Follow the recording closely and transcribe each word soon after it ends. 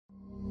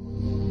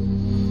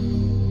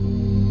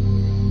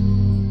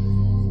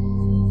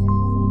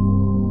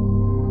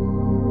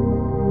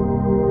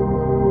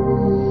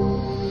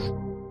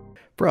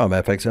From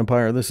FX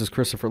Empire, this is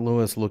Christopher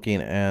Lewis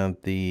looking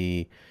at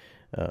the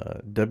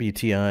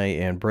WTI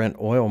and Brent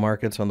oil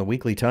markets on the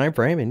weekly time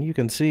frame, and you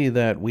can see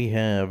that we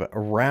have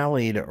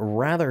rallied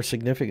rather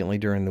significantly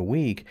during the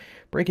week,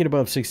 breaking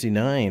above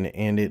 69,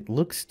 and it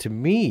looks to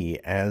me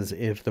as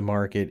if the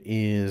market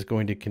is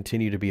going to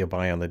continue to be a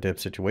buy on the dip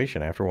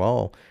situation. After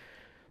all,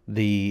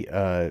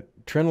 the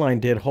trend line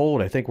did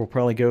hold. I think we'll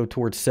probably go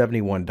towards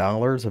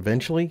 $71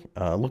 eventually.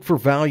 Look for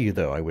value,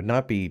 though. I would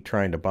not be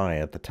trying to buy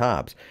at the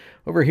tops.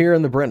 Over here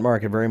in the Brent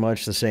market, very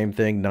much the same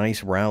thing.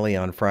 Nice rally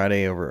on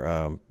Friday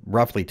over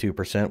roughly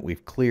 2%.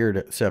 We've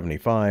cleared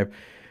 75.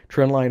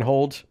 Trend line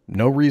holds.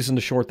 No reason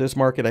to short this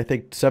market. I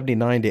think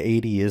 79 to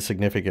 80 is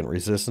significant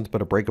resistance,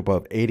 but a break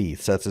above 80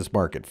 sets this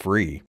market free.